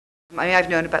I mean, I've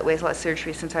known about weight loss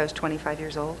surgery since I was 25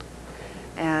 years old,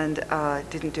 and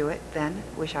didn't do it then.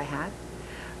 Wish I had,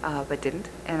 but didn't.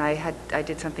 And I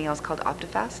did something else called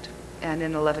OptiFast, and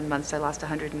in 11 months I lost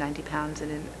 190 pounds,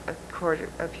 and in a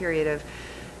period of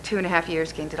 2.5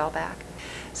 years gained it all back.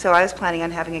 So I was planning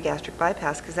on having a gastric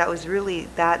bypass because that was really,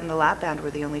 that and the lap band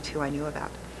were the only two I knew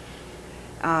about.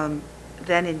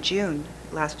 Then in June,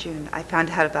 last June, I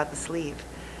found out about the sleeve,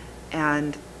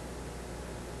 and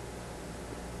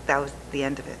that was the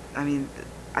end of it. I mean,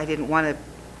 I didn't want a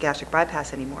gastric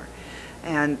bypass anymore.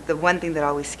 And the one thing that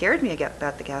always scared me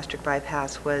about the gastric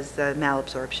bypass was the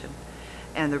malabsorption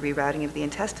and the rerouting of the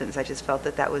intestines. I just felt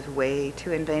that that was way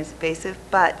too invasive,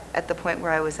 but at the point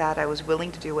where I was at, I was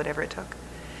willing to do whatever it took.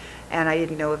 And I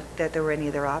didn't know that there were any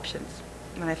other options.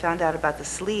 When I found out about the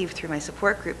sleeve through my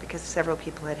support group, because several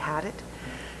people had had it,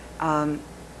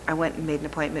 I went and made an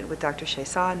appointment with Dr.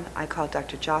 Chasson. I called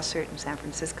Dr. Jossert in San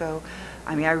Francisco.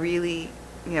 I mean, I really,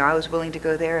 I was willing to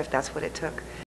go there if that's what it took.